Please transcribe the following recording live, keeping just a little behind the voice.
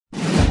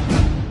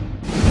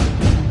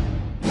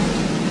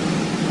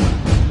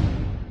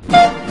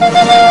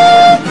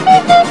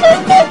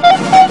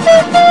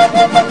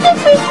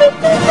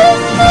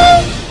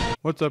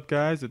What's up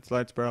guys, it's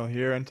Lightsparrow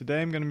here, and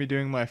today I'm going to be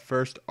doing my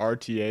first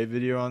RTA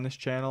video on this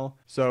channel.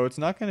 So it's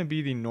not going to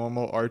be the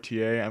normal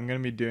RTA, I'm going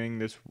to be doing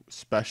this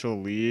special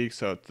league,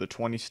 so it's the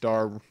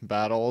 20-star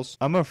battles.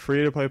 I'm a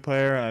free-to-play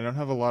player and I don't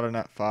have a lot of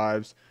nat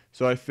 5s,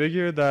 so I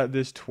figured that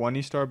this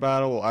 20-star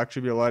battle will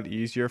actually be a lot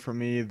easier for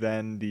me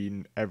than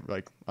the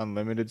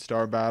unlimited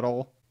star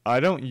battle. I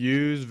don't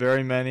use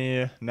very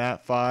many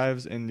nat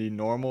 5s in the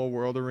normal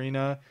world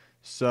arena,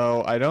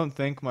 so I don't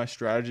think my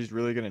strategy is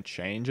really going to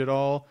change at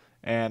all.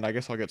 And I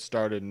guess I'll get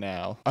started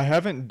now. I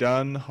haven't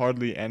done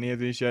hardly any of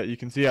these yet. You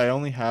can see I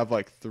only have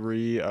like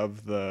 3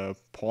 of the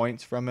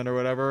points from it or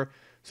whatever.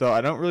 So I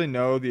don't really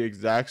know the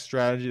exact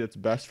strategy that's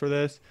best for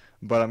this,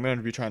 but I'm going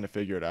to be trying to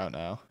figure it out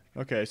now.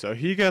 Okay, so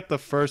he got the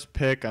first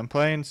pick. I'm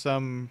playing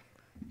some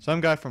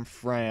guy from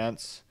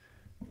France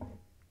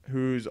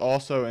who's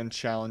also in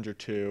Challenger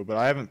 2, but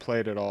I haven't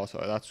played at all,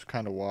 so that's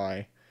kind of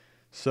why.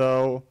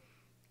 So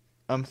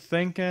I'm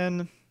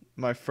thinking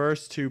my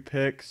first 2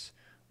 picks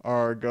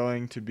are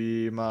going to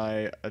be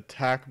my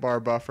attack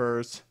bar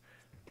buffers.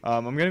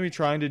 I'm going to be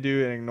trying to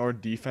do an ignore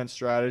defense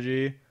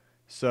strategy,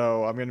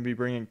 so I'm going to be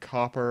bringing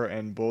Copper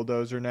and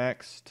Bulldozer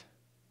next.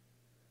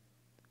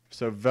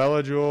 So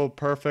Velajewel,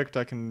 perfect.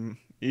 I can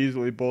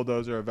easily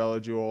Bulldozer a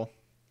Velajewel.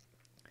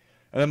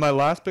 And then my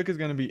last pick is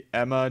going to be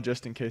Emma,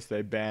 just in case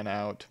they ban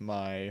out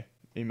my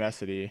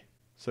Emesity.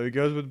 So he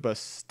goes with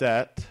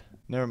Bastet.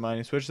 Never mind,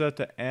 he switches that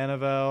to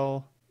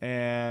Annabelle.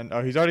 And,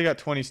 oh, he's already got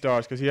 20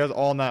 stars because he has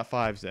all nat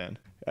 5s in.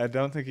 I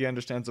don't think he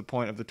understands the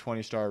point of the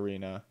 20-star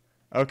arena.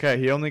 Okay,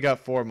 he only got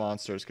 4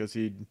 monsters because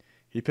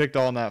he picked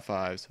all nat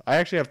 5s. I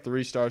actually have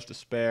 3 stars to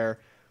spare.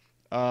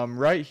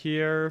 Right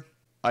here,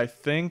 I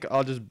think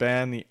I'll just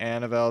ban the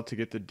Annabelle to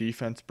get the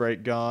defense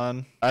break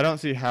gone. I don't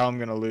see how I'm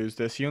going to lose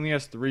this. He only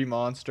has 3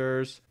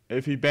 monsters.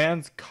 If he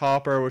bans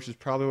Copper, which is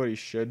probably what he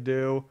should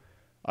do,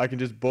 I can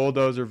just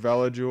Bulldozer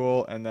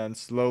Velajewel and then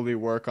slowly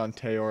work on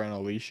Teor and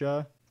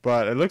Alicia.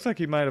 But it looks like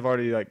he might have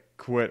already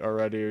quit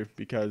already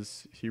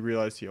because he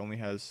realized he only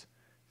has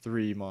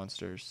 3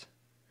 monsters.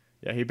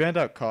 Yeah, he banned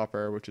out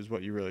Copper, which is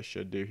what you really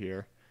should do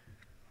here.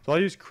 So I'll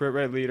use crit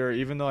rate leader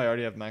even though I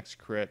already have max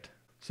crit.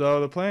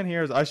 So the plan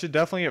here is I should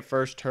definitely get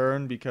first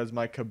turn because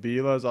my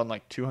Kabila is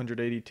on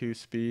 282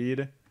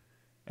 speed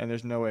and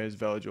there's no way his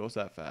Velajewel is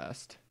that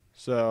fast.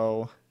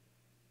 So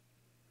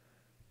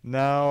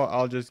now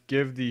I'll just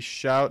give the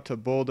shout to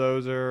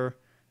Bulldozer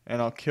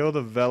and I'll kill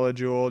the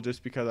Velajewel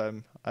just because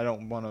I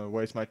don't want to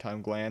waste my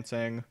time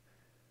glancing.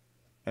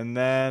 And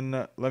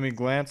then let me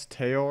glance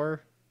Teor.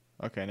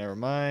 Okay, never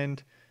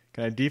mind.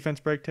 Can I defense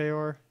break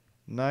Teor?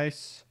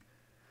 Nice.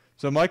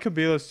 So my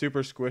Kabila is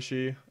super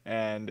squishy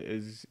and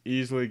is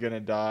easily going to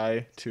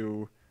die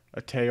to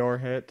a Teor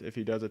hit if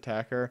he does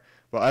attack her.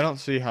 But I don't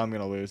see how I'm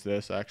going to lose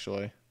this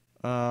actually.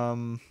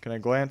 Can I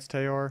glance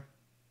Teor?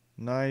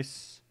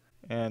 Nice.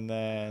 And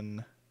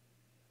then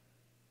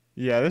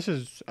yeah, this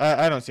is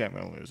I don't see how I'm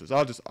going to lose this.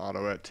 I'll just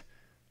auto it.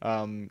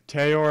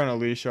 Teor and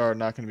Alicia are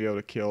not going to be able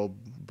to kill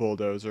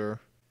Bulldozer.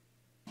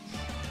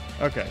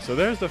 Okay, so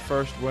there's the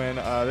first win.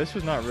 This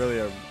was not really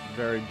a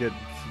very good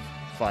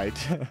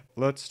fight.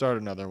 Let's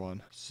start another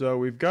one. So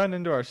we've gotten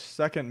into our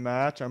second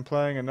match. I'm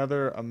playing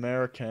another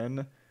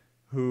American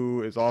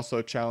who is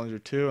also Challenger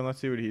 2, and let's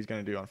see what he's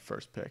going to do on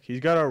first pick. He's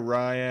got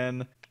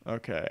Orion.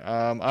 Okay,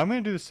 I'm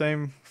going to do the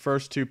same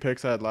first 2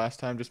 picks I had last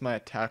time, just my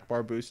attack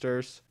bar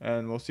boosters,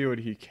 and we'll see what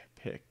he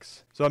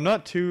picks. So I'm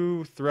not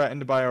too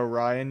threatened by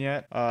Orion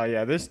yet.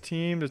 Yeah, this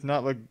team does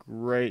not look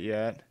great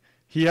yet.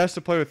 He has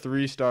to play with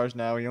 3 stars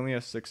now. He only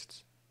has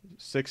 6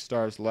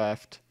 stars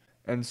left.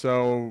 And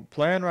so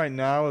plan right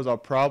now is I'll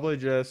probably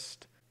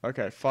just...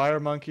 Okay, Fire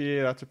Monkey,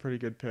 that's a pretty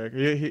good pick.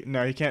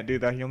 No, he can't do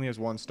that. He only has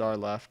 1 star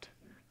left.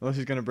 Unless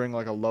he's going to bring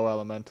a low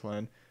elemental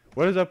in.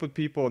 What is up with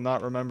people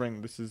not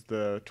remembering this is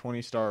the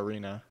 20-star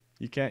arena?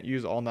 You can't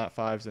use all nat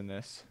 5s in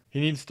this. He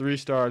needs 3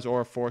 stars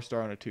or a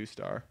 4-star and a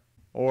 2-star.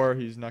 Or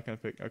he's not going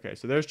to pick... Okay,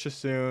 so there's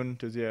Chasoon,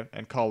 Tizia,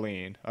 and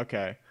Colleen.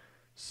 Okay,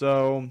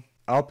 so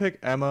I'll pick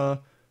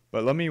Emma,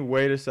 but let me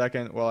wait a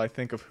second while I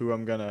think of who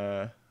I'm going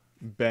to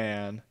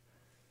ban.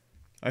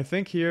 I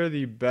think here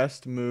the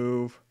best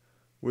move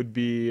would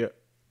be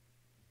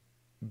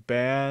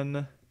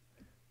ban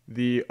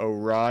the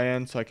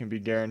Orion so I can be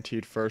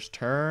guaranteed first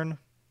turn.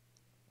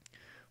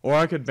 Or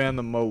I could ban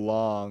the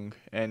Molong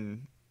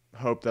and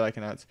hope that I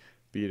can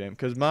outspeed him.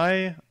 Because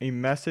my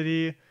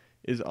Emesity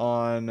is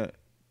on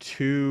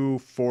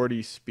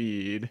 240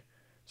 speed.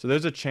 So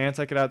there's a chance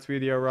I could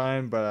outspeed the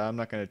Orion, but I'm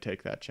not going to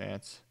take that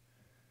chance.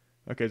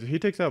 Okay, so he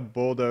takes out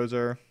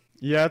Bulldozer.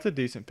 Yeah, it's a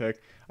decent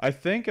pick. I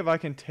think if I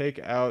can take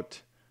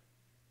out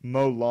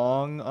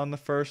Molong on the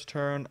first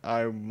turn,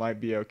 I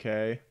might be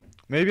okay.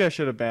 Maybe I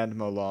should have banned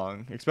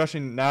Molong. Especially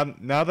now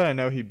that I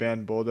know he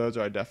banned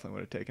Bulldozer, I definitely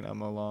would have taken out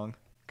Molong.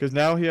 Because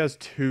now he has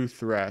 2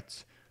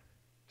 threats.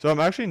 So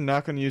I'm actually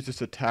not going to use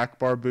this attack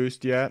bar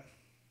boost yet.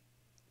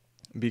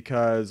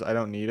 Because I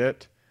don't need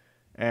it.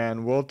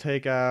 And we'll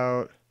take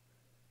out...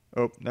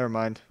 Oh, never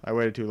mind. I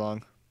waited too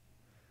long.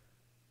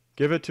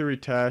 Give it to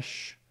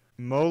Ritesh.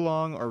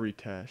 Molong or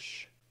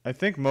Ritesh? I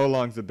think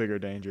Molong's the bigger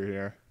danger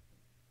here.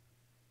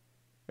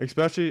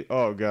 Especially,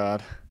 oh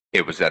god.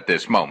 It was at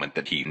this moment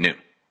that he knew.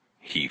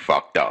 He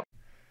fucked up.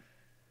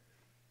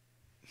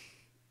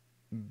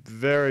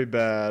 Very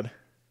bad.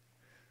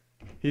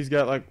 He's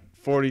got like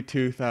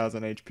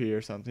 42,000 HP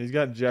or something. He's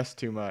got just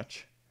too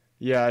much.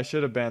 Yeah, I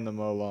should have banned the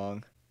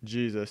Molong.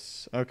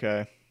 Jesus.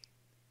 Okay.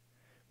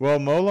 Well,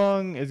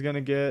 Molong is going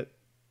to get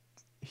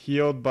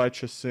healed by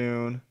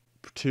Chasoon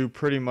to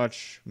pretty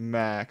much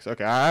max.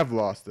 Okay, I've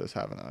lost this,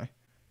 haven't I?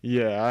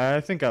 Yeah,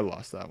 I think I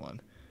lost that one.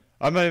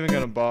 I'm not even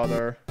going to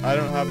bother. I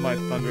don't have my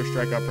Thunder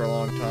Strike up for a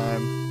long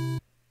time.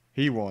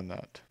 He won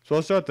that. So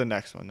let's start the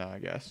next one now, I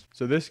guess.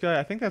 So this guy,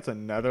 I think that's a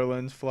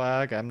Netherlands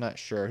flag. I'm not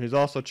sure. He's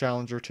also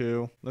Challenger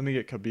 2. Let me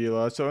get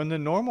Kabila. So in the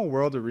normal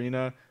world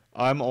arena,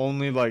 I'm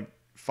only like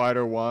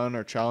Fighter 1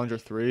 or Challenger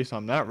 3, so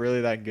I'm not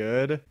really that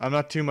good. I'm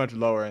not too much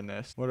lower in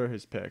this. What are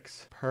his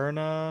picks?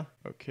 Perna.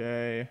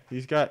 Okay.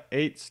 He's got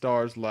 8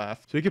 stars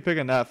left. So he could pick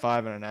a Nat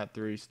 5 and a Nat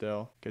 3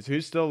 still. Because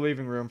he's still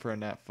leaving room for a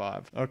Nat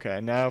 5. Okay,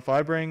 now if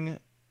I bring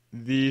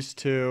these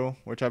two,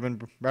 which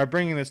I'm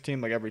bringing this team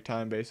like every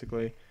time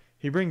basically.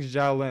 He brings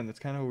Zhao Lin. That's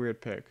kind of a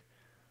weird pick.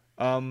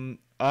 I'm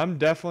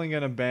definitely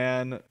going to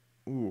ban...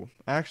 Ooh,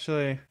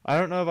 actually, I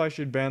don't know if I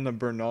should ban the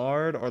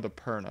Bernard or the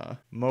Perna.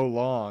 Mo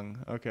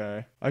Long,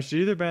 okay. I should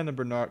either ban the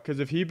Bernard, because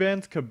if he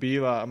bans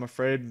Kabila, I'm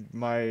afraid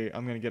I'm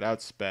going to get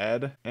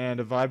outsped. And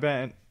if I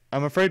ban...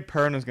 I'm afraid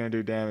Perna's going to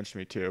do damage to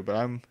me too,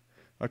 but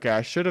okay,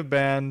 I should have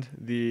banned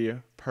the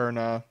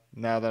Perna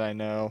now that I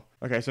know.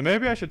 Okay, so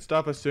maybe I should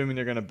stop assuming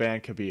they're going to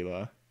ban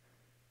Kabila.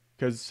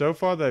 Because so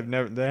far they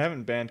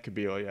haven't banned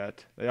Kabila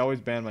yet. They always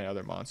ban my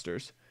other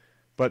monsters.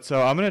 But so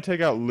I'm going to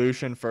take out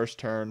Lucian first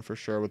turn for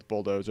sure with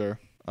Bulldozer.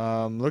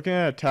 Looking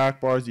at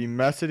attack bars,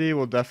 Emesity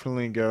will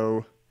definitely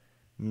go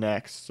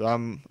next. So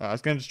I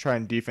was going to just try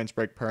and defense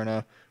break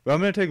Perna. But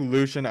I'm going to take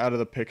Lucian out of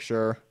the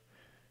picture.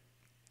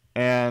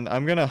 And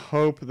I'm going to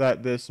hope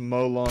that this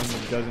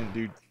Molong doesn't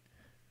do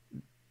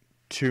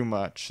too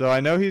much. So I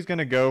know he's going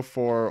to go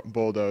for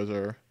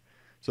Bulldozer.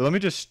 So let me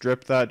just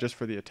strip that just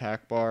for the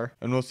attack bar.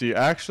 And we'll see.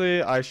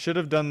 Actually, I should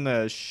have done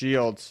the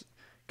shields.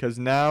 Because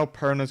now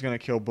Perna's going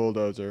to kill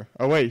Bulldozer.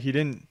 Oh, wait. He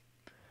didn't.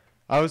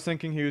 I was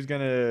thinking he was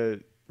going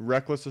to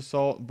Reckless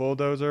Assault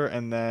Bulldozer.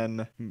 And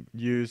then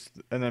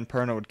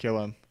Perna would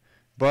kill him.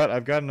 But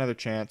I've got another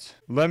chance.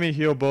 Let me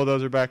heal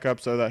Bulldozer back up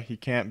so that he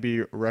can't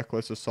be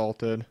Reckless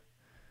Assaulted.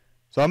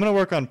 So I'm going to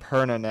work on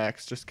Perna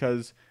next. Just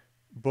because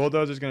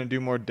Bulldozer's going to do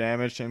more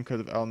damage to him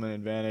because of element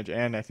advantage.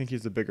 And I think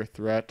he's a bigger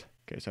threat.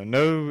 Okay, so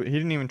no, he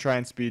didn't even try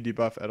and speed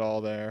debuff at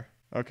all there.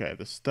 Okay,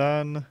 the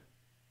stun.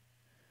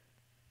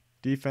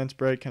 Defense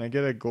break. Can I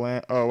get a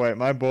glance? Oh, wait,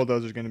 my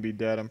Bulldozer's going to be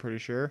dead, I'm pretty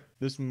sure.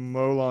 This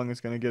Molong is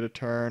going to get a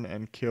turn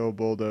and kill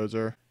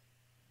Bulldozer.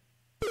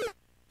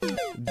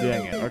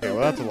 Dang it. Okay,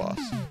 well, that's a loss.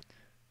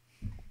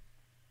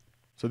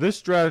 So this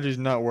strategy's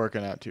not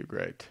working out too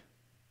great.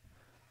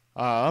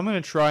 I'm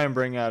going to try and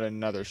bring out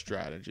another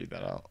strategy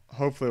that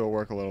hopefully will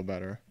work a little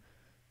better.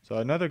 So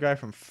another guy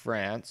from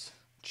France.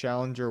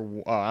 Challenger,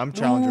 I'm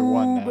Challenger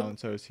 1 now, and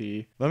so is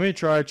he. Let me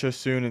try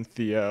Chasoon and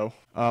Theo.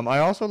 I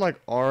also like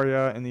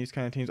Arya in these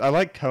kind of teams. I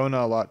like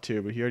Kona a lot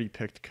too, but he already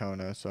picked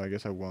Kona, so I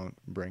guess I won't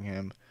bring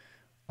him.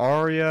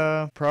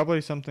 Arya,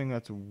 probably something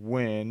that's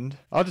wind.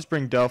 I'll just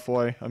bring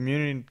Delphoy.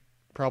 Immunity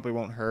probably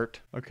won't hurt.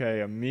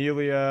 Okay,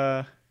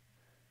 Amelia.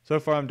 So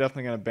far, I'm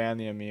definitely going to ban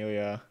the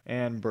Amelia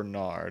and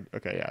Bernard.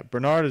 Okay, yeah,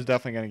 Bernard is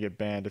definitely going to get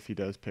banned if he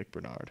does pick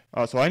Bernard.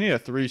 Oh, so I need a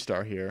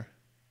 3-star here.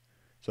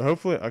 So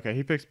hopefully, okay,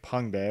 he picks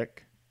Pungbek.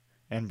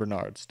 And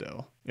Bernard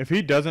still. If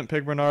he doesn't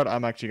pick Bernard,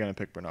 I'm actually going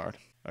to pick Bernard.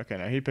 Okay,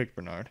 now he picked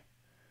Bernard.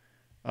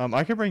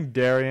 I could bring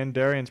Darian.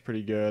 Darian's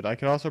pretty good. I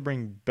could also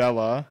bring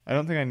Bella. I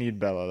don't think I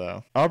need Bella,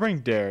 though. I'll bring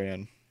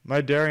Darian.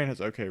 My Darian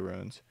has okay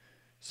runes.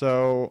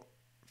 So,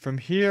 from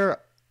here,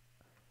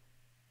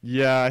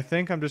 yeah, I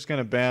think I'm just going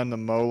to ban the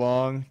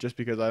Molong, just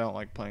because I don't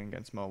like playing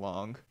against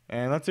Molong.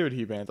 And let's see what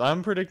he bans.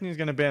 I'm predicting he's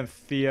going to ban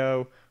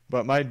Theo,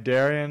 but my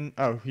Darian...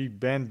 Oh, he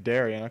banned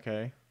Darian,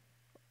 okay.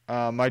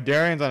 My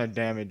Darian's on a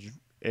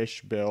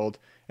damage-ish build,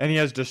 and he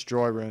has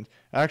destroy runes.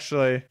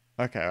 Actually,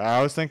 okay,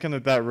 I was thinking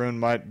that rune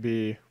might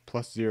be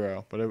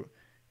 +0, but it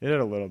did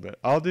a little bit.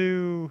 I'll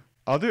do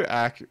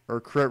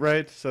crit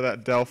rate so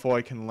that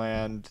Delphoy can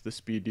land the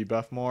speed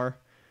debuff more,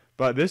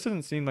 but this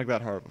doesn't seem like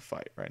that hard of a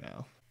fight right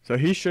now. So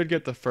he should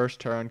get the first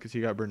turn because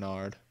he got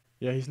Bernard.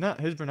 Yeah,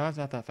 his Bernard's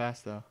not that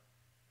fast though.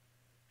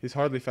 He's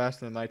hardly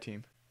faster than my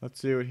team. Let's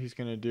see what he's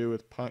gonna do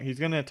with Punk. He's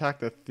gonna attack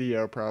the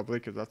Theo probably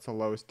because that's the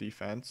lowest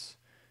defense.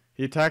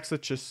 He attacks the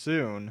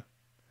Chasoon.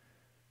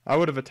 I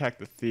would have attacked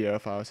the Theo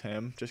if I was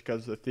him, just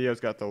because the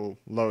Theo's got the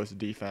lowest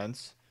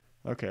defense.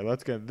 Okay,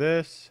 let's get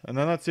this. And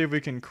then let's see if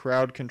we can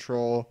crowd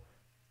control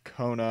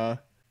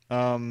Kona.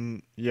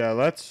 Yeah,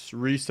 let's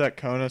reset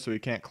Kona so he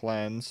can't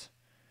cleanse.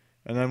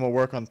 And then we'll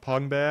work on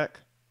Pungbek.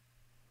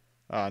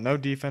 No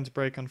defense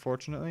break,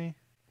 unfortunately.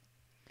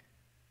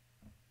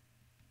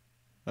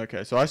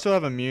 Okay, so I still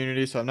have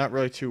immunity, so I'm not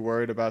really too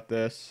worried about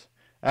this.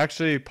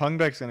 Actually,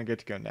 Pungbek's going to get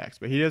to go next,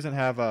 but he doesn't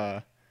have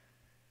a...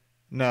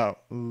 No.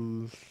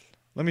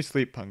 Let me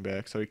sleep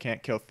Pungbek so he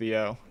can't kill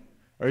Theo.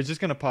 Or he's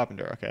just going to pop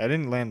into her. Okay, I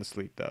didn't land the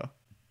sleep, though.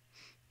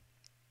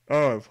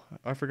 Oh,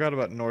 I forgot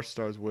about North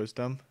Star's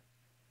wisdom.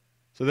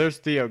 So there's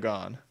Theo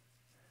gone.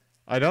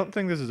 I don't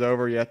think this is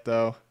over yet,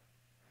 though.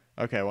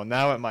 Okay, well,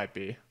 now it might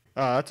be.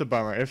 Oh, that's a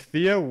bummer. If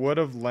Theo would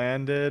have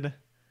landed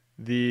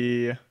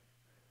the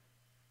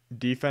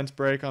defense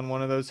break on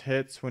one of those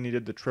hits when he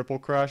did the triple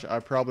crush,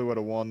 I probably would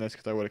have won this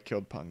because I would have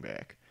killed Pung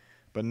back.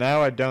 But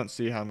now I don't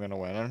see how I'm going to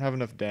win. I don't have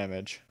enough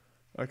damage.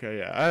 Okay,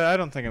 yeah, I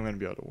don't think I'm going to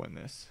be able to win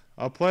this.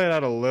 I'll play it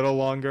out a little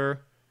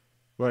longer.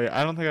 Wait,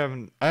 I don't have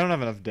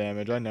enough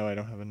damage. I know I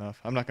don't have enough.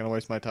 I'm not going to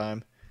waste my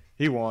time.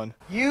 He won.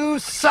 You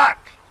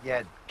suck,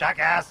 you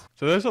jackass.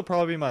 So this will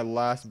probably be my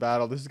last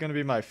battle. This is going to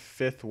be my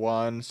 5th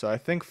one. So I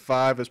think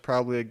 5 is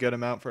probably a good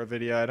amount for a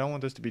video. I don't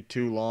want this to be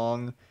too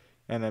long.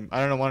 And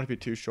I don't want it to be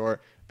too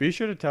short. Be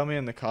sure to tell me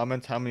in the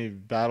comments how many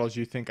battles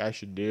you think I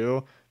should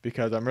do,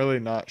 because I'm really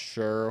not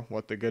sure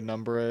what the good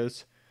number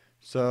is.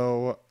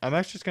 So I'm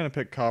actually just going to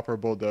pick Copper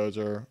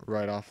Bulldozer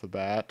right off the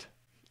bat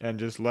and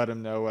just let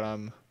him know what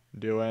I'm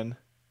doing.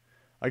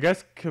 I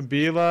guess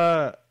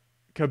Kabila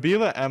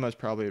Emma is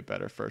probably a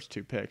better first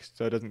 2 picks,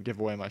 so it doesn't give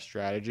away my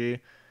strategy.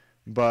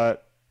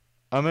 But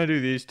I'm going to do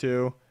these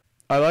 2.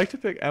 I like to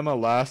pick Emma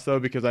last, though,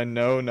 because I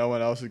know no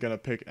one else is going to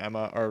pick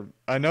Emma. Or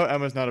I know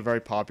Emma's not a very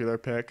popular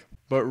pick.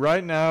 But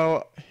right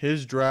now,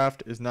 his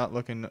draft is not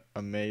looking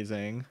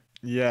amazing.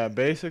 Yeah,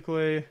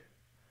 basically,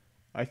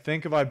 I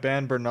think if I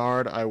ban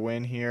Bernard, I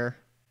win here.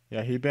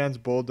 Yeah, he bans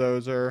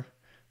Bulldozer.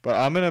 But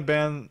I'm going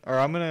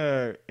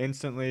to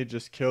instantly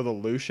just kill the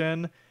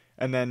Lucian.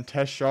 And then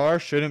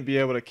Teshar shouldn't be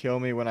able to kill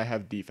me when I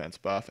have defense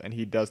buff. And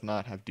he does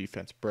not have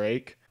defense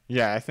break.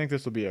 Yeah, I think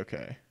this will be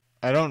okay.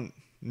 I don't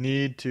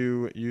need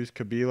to use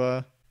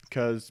Kabila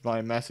because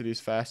my Messidy's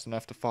fast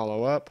enough to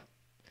follow up.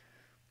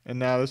 And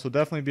now this will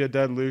definitely be a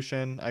dead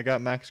Lucian. I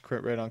got max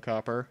crit rate on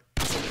Copper.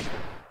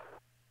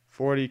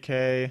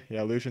 40k.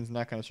 Yeah, Lucian's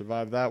not going to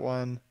survive that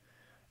one.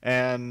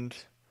 And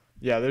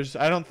yeah,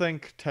 I don't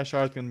think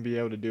Teshar is going to be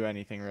able to do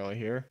anything really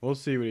here. We'll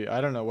see what I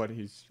don't know what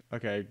he's,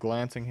 okay,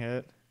 glancing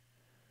hit.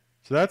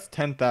 So that's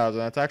 10,000.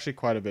 That's actually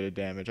quite a bit of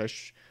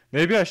damage.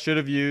 Maybe I should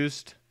have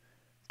used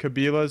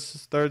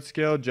Kabila's 3rd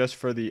skill just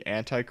for the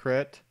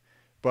anti-crit,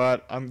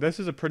 but this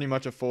is pretty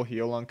much a full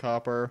heal on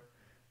Copper.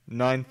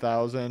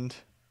 9,000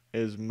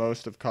 is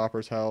most of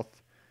Copper's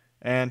health,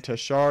 and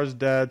Teshar's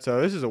dead, so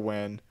this is a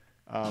win.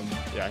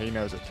 Yeah, he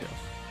knows it too.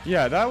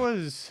 Yeah, that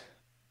was,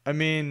 I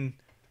mean,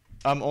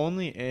 I'm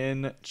only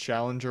in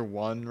Challenger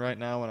 1 right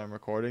now when I'm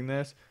recording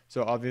this,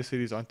 so obviously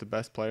these aren't the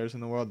best players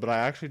in the world, but I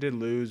actually did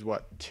lose,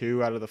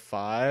 2 out of the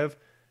 5,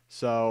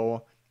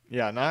 so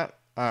yeah,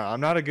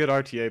 I'm not a good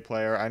RTA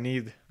player. I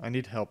need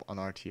help on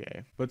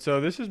RTA. But so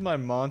this is my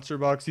monster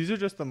box. These are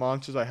just the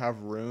monsters I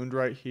have runed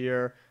right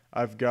here.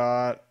 I've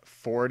got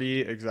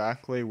 40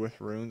 exactly with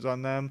runes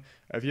on them.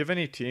 If you have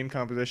any team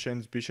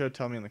compositions, be sure to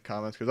tell me in the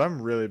comments because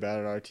I'm really bad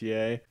at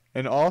RTA.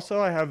 And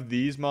also I have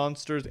these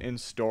monsters in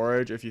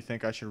storage if you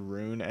think I should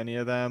rune any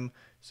of them.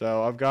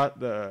 So I've got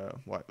the,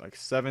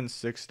 7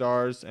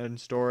 6-stars in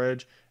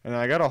storage. And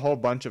then I got a whole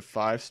bunch of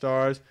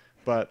 5-stars.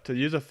 But to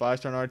use a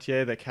 5-star in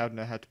RTA, they kind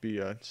of have to be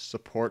a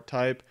support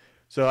type.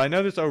 So I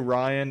know this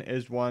Orion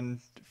is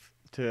one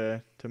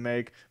to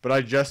make, but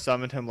I just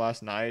summoned him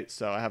last night,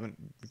 so I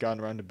haven't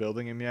gotten around to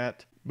building him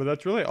yet. But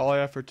that's really all I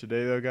have for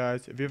today, though,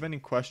 guys. If you have any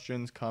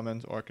questions,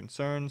 comments, or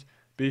concerns,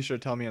 be sure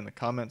to tell me in the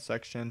comments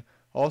section.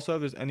 Also, if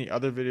there's any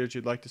other videos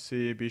you'd like to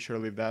see, be sure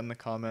to leave that in the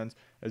comments,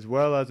 as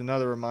well as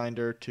another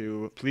reminder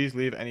to please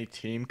leave any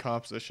team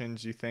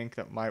compositions you think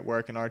that might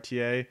work in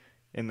RTA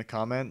in the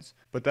comments.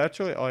 But that's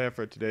really all I have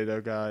for today,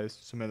 though, guys.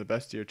 So may the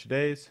best of your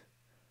todays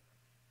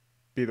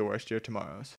be the worst of your tomorrows.